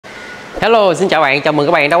Hello, xin chào bạn, chào mừng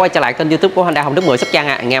các bạn đã quay trở lại kênh YouTube của Honda Hồng Đức 10 sóc Trăng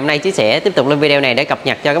ạ. Ngày hôm nay Chí sẽ tiếp tục lên video này để cập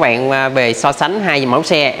nhật cho các bạn về so sánh hai mẫu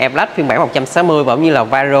xe airblade phiên bản 160 và cũng như là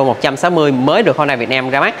Vario 160 mới được Honda Việt Nam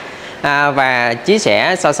ra mắt. Và Chí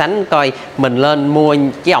sẽ so sánh coi mình lên mua cái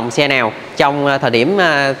dòng xe nào trong thời điểm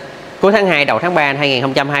cuối tháng 2 đầu tháng 3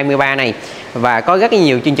 2023 này, và có rất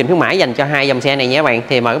nhiều chương trình khuyến mãi dành cho hai dòng xe này nhé các bạn.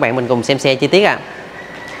 Thì mời các bạn mình cùng xem xe chi tiết ạ.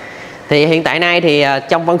 Thì hiện tại nay thì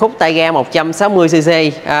trong phân khúc tay ga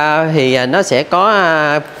 160cc thì nó sẽ có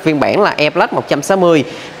phiên bản là airblade 160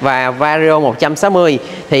 và Vario 160.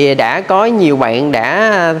 Thì đã có nhiều bạn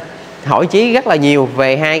đã hỏi Chí rất là nhiều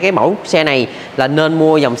về hai cái mẫu xe này là nên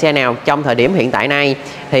mua dòng xe nào trong thời điểm hiện tại nay.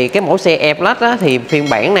 Thì cái mẫu xe airblade thì phiên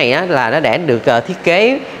bản này là nó đã được thiết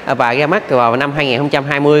kế và ra mắt vào năm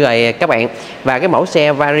 2020 rồi các bạn. Và cái mẫu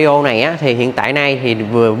xe Vario này thì hiện tại nay thì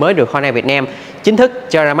vừa mới được Honda Việt Nam chính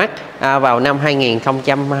thức cho ra mắt vào năm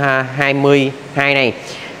 2022 này.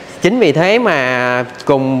 Chính vì thế mà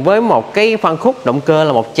cùng với một cái phân khúc động cơ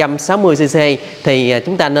là 160cc thì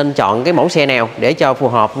chúng ta nên chọn cái mẫu xe nào để cho phù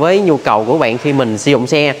hợp với nhu cầu của bạn khi mình sử dụng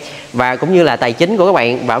xe, và cũng như là tài chính của các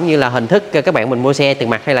bạn, và cũng như là hình thức các bạn mình mua xe tiền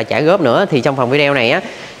mặt hay là trả góp nữa. Thì trong phần video này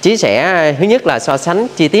Chí sẽ thứ nhất là so sánh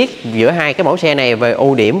chi tiết giữa hai cái mẫu xe này về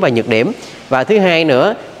ưu điểm và nhược điểm, và thứ hai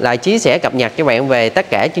nữa là Chí sẽ cập nhật cho bạn về tất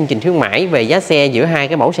cả chương trình khuyến mãi về giá xe giữa hai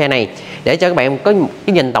cái mẫu xe này để cho các bạn có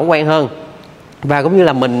cái nhìn tổng quan hơn, và cũng như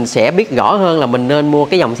là mình sẽ biết rõ hơn là mình nên mua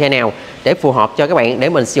cái dòng xe nào để phù hợp cho các bạn để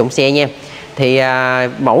mình sử dụng xe nha. Thì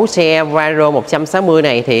mẫu xe Vario 160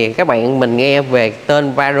 này thì các bạn mình nghe về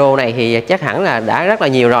tên Vario này thì chắc hẳn là đã rất là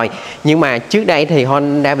nhiều rồi, nhưng mà trước đây thì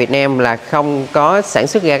Honda Việt Nam là không có sản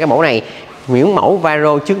xuất ra cái mẫu này. Những mẫu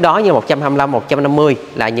Vario trước đó như 125, 150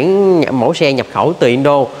 là những mẫu xe nhập khẩu từ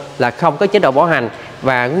Indo, là không có chế độ bảo hành,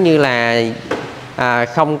 và cũng như là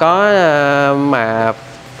không có mà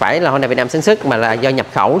phải là Honda Việt Nam sản xuất mà là do nhập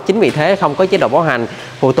khẩu. Chính vì thế không có chế độ bảo hành,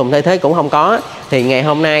 phụ tùng thay thế cũng không có. Thì ngày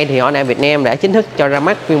hôm nay thì Honda Việt Nam đã chính thức cho ra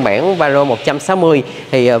mắt phiên bản Vario 160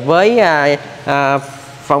 thì với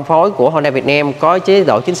phân phối của Honda Việt Nam có chế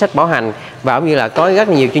độ chính sách bảo hành, và cũng như là có rất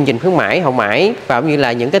là nhiều chương trình khuyến mãi hậu mãi, và cũng như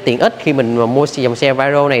là những cái tiện ích khi mình mua dòng xe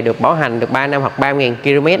Vario này được bảo hành được 3 năm hoặc 30.000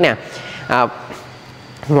 km nè.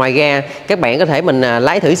 Ngoài ra các bạn có thể mình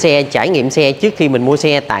lái thử xe, trải nghiệm xe trước khi mình mua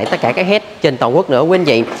xe tại tất cả các head trên toàn quốc nữa quý anh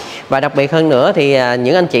chị. Và đặc biệt hơn nữa thì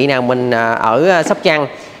những anh chị nào mình ở Sóc Trăng,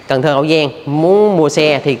 Cần Thơ, Hậu Giang muốn mua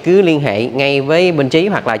xe thì cứ liên hệ ngay với bên Trí,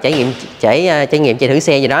 hoặc là trải nghiệm chạy thử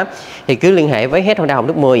xe gì đó thì cứ liên hệ với Head Honda Hồng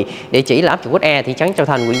Đức 10, địa chỉ là ấp Quýt A, thị trấn Châu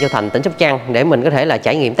Thành, huyện Châu Thành, tỉnh Sóc Trăng, để mình có thể là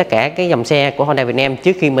trải nghiệm tất cả cái dòng xe của Honda Việt Nam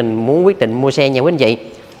trước khi mình muốn quyết định mua xe nha quý anh chị.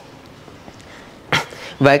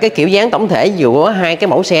 Về cái kiểu dáng tổng thể giữa hai cái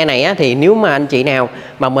mẫu xe này thì nếu mà anh chị nào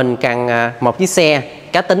mà mình cần một chiếc xe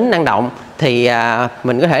cá tính năng động thì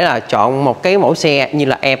mình có thể là chọn một cái mẫu xe như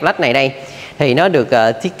là airblade này đây. Thì nó được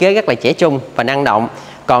thiết kế rất là trẻ trung và năng động.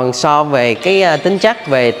 Còn so về cái tính chất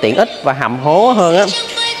về tiện ích và hầm hố hơn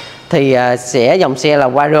thì sẽ dòng xe là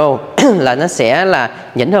Vario là nó sẽ là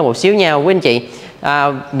nhỉnh hơn một xíu nhau quý anh chị.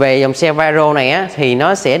 Về dòng xe Vario này thì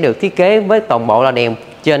nó sẽ được thiết kế với toàn bộ là đèn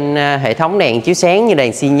trên hệ thống đèn chiếu sáng như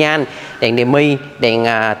đèn xi nhan, đèn demi, đèn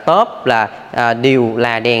top là đều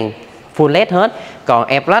là đèn full led hết. Còn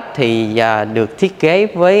airblade thì được thiết kế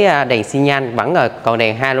với đèn xi nhan vẫn còn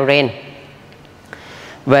đèn halogen.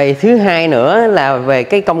 Về thứ hai nữa là về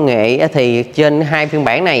cái công nghệ thì trên hai phiên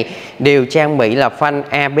bản này đều trang bị là phanh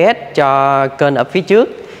ABS cho kênh ở phía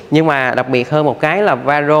trước. Nhưng mà đặc biệt hơn một cái là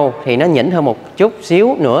Vario thì nó nhỉnh hơn một chút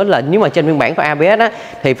xíu nữa, là nếu mà trên phiên bản của ABS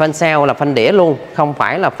thì phanh sau là phanh đĩa luôn, không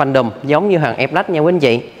phải là phanh đùm giống như hàng airblade nha quý anh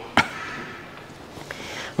chị.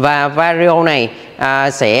 Và Vario này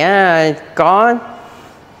sẽ có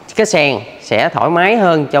cái sàn sẽ thoải mái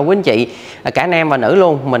hơn cho quý anh chị, cả nam và nữ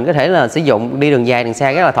luôn. Mình có thể là sử dụng đi đường dài đường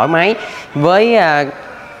xa rất là thoải mái, với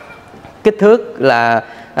kích thước là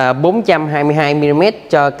 422mm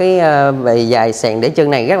cho cái về dài sàn để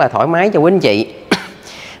chân này rất là thoải mái cho quý anh chị.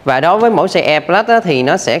 Và đối với mẫu xe airblade thì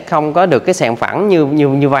nó sẽ không có được cái sàn phẳng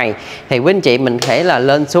như vậy. Thì quý anh chị mình có thể là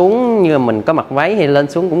lên xuống, như mình có mặc váy thì lên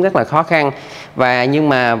xuống cũng rất là khó khăn. Và nhưng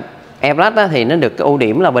mà airblade thì nó được cái ưu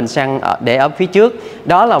điểm là bình xăng để ở phía trước,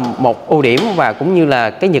 đó là một ưu điểm, và cũng như là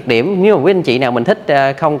cái nhược điểm. Nếu mà quý anh chị nào mình thích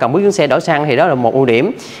không cần bước xuống xe đổ xăng thì đó là một ưu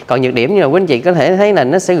điểm. Còn nhược điểm như là quý anh chị có thể thấy là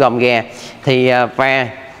nó sẽ gồm ghè thì và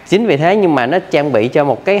chính vì thế nhưng mà nó trang bị cho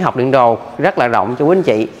một cái hộc đựng đồ rất là rộng cho quý anh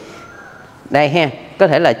chị. Đây ha, có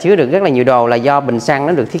thể là chứa được rất là nhiều đồ, là do bình xăng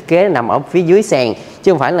nó được thiết kế nằm ở phía dưới sàn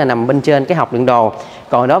chứ không phải là nằm bên trên cái hộc đựng đồ.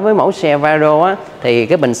 Còn đối với mẫu xe Vario thì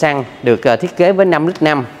cái bình xăng được thiết kế với 5 lít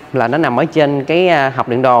 5 là nó nằm ở trên cái hộc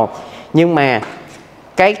đựng đồ. Nhưng mà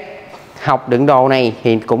cái Hộc đựng đồ này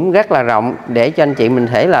thì cũng rất là rộng để cho anh chị mình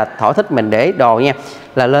thể là thỏa thích mình để đồ nha,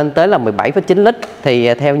 là lên tới là 17,9 lít.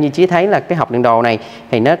 Thì theo như Chí thấy là cái hộc đựng đồ này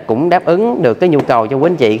thì nó cũng đáp ứng được cái nhu cầu cho quý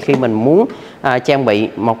anh chị khi mình muốn trang bị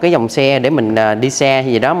một cái dòng xe để mình đi xe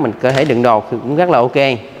gì đó mình có thể đựng đồ thì cũng rất là ok.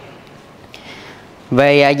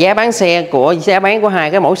 Về giá bán của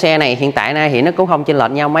hai cái mẫu xe này hiện tại nay thì nó cũng không chênh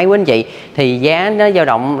lệch nhau mấy quý anh chị. Thì giá nó dao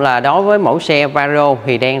động là đối với mẫu xe Vario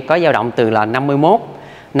thì đang có dao động từ là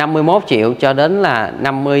 51 triệu cho đến là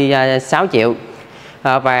 56 triệu.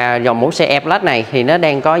 Và dòng mẫu xe airblade này thì nó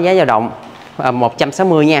đang có giá dao động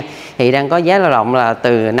 160 nha, thì đang có giá dao động là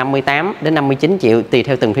từ 58 đến 59 triệu tùy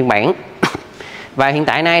theo từng phiên bản. Và hiện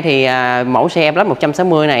tại nay thì mẫu xe airblade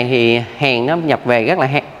 160 này thì hàng nó nhập về rất là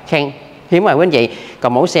khan hiếm rồi quý anh chị.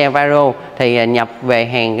 Còn mẫu xe Vario thì nhập về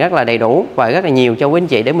hàng rất là đầy đủ và rất là nhiều cho quý anh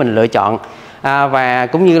chị để mình lựa chọn. Và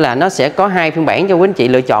cũng như là nó sẽ có hai phiên bản cho quý anh chị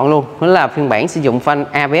lựa chọn luôn, đó là phiên bản sử dụng phanh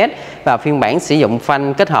ABS và phiên bản sử dụng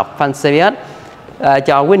phanh kết hợp phanh CBS.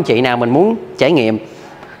 Cho quý anh chị nào mình muốn trải nghiệm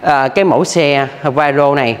cái mẫu xe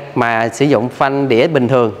Vario này mà sử dụng phanh đĩa bình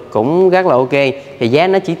thường cũng rất là ok, thì giá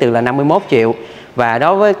nó chỉ từ là 51 triệu và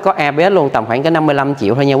đối với có ABS luôn tầm khoảng cái 55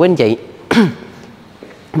 triệu thôi nha quý anh chị.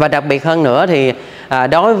 Và đặc biệt hơn nữa thì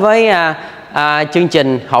đối với chương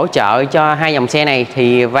trình hỗ trợ cho hai dòng xe này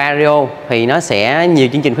thì Vario thì nó sẽ nhiều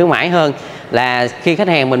chương trình khuyến mãi hơn, là khi khách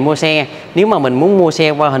hàng mình mua xe, nếu mà mình muốn mua xe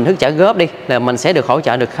qua hình thức trả góp đi là mình sẽ được hỗ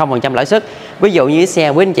trợ được 0% lãi suất. Ví dụ như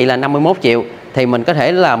xe với anh chị là 51 triệu thì mình có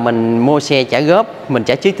thể là mình mua xe trả góp, mình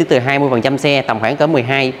trả trước từ 20% xe tầm khoảng cỡ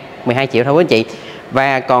 12 triệu thôi quý anh chị.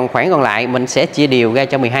 Và còn khoản còn lại mình sẽ chia đều ra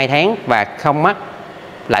cho 12 tháng và không mắc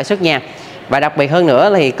lãi suất nha. Và đặc biệt hơn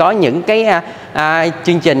nữa thì có những cái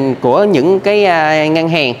chương trình của những cái ngân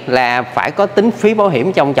hàng là phải có tính phí bảo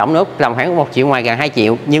hiểm trong trọng nước tầm khoảng 1 triệu ngoài gần 2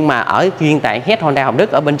 triệu. Nhưng mà ở riêng tại Head Hồng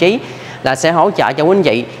Đức ở bên Trí là sẽ hỗ trợ cho quý anh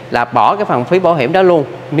chị là bỏ cái phần phí bảo hiểm đó luôn.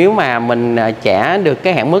 Nếu mà mình trả được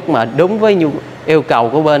cái hạn mức mà đúng với yêu cầu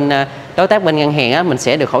của bên đối tác bên ngân hàng á, mình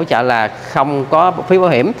sẽ được hỗ trợ là không có phí bảo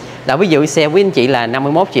hiểm. Là ví dụ xe với anh chị là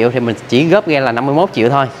 51 triệu thì mình chỉ góp ra là 51 triệu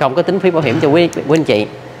thôi, không có tính phí bảo hiểm cho quý anh chị.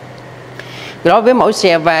 Đối với mẫu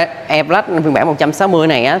xe airblade phiên bản 160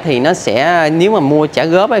 này á, thì nó sẽ nếu mà mua trả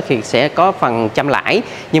góp ấy, thì sẽ có phần trăm lãi,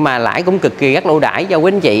 nhưng mà lãi cũng cực kỳ rất ưu đãi cho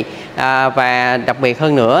quý anh chị. Và đặc biệt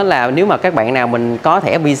hơn nữa là nếu mà các bạn nào mình có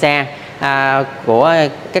thẻ visa của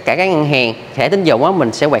tất cả các ngân hàng, thẻ tín dụng á,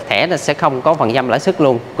 mình sẽ quẹt thẻ là sẽ không có phần trăm lãi suất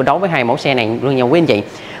luôn đối với hai mẫu xe này luôn nha quý anh chị.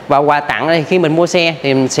 Và quà tặng đây, khi mình mua xe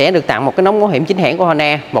thì mình sẽ được tặng một cái nón bảo hiểm chính hãng của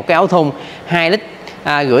Honda, một cái áo thun 2 lít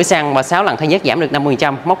gửi xăng và 6 lần thay nhất giảm được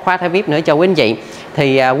 50%, móc khóa thẻ VIP nữa cho quý anh chị.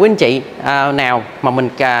 Thì quý anh chị nào mà mình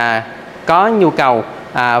có nhu cầu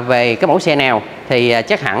về cái mẫu xe nào thì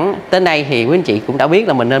chắc hẳn đến đây thì quý anh chị cũng đã biết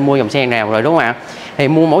là mình nên mua dòng xe nào rồi đúng không ạ? Thì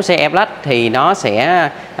mua mẫu xe airblade thì nó sẽ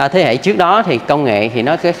thế hệ trước đó thì công nghệ thì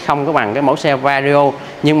nó không có bằng cái mẫu xe Vario,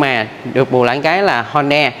 nhưng mà được bù lại cái là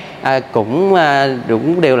Honda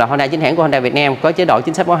cũng đều là Honda chính hãng của Honda Việt Nam, có chế độ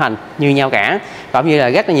chính sách bảo hành như nhau cả, cũng như là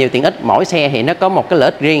rất là nhiều tiện ích. Mỗi xe thì nó có một cái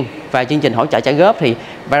lợi ích riêng và chương trình hỗ trợ trả góp thì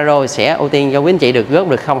Vario sẽ ưu tiên cho quý anh chị được góp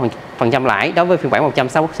được 0% lãi đối với phiên bản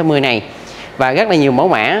 160 này. Và rất là nhiều mẫu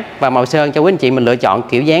mã và màu sơn cho quý anh chị mình lựa chọn,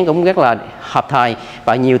 kiểu dáng cũng rất là hợp thời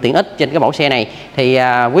và nhiều tiện ích trên cái mẫu xe này. Thì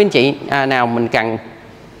quý anh chị nào mình cần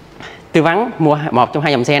tư vấn mua một trong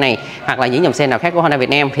hai dòng xe này hoặc là những dòng xe nào khác của Honda Việt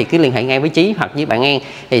Nam thì cứ liên hệ ngay với Chí hoặc với bạn An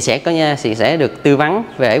thì sẽ được tư vấn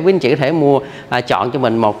về quý anh chị có thể mua chọn cho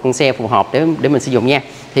mình một con xe phù hợp để mình sử dụng nha.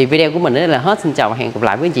 Thì video của mình đây là hết. Xin chào và hẹn gặp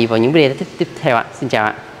lại với anh chị vào những video tiếp theo ạ. Xin chào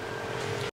ạ.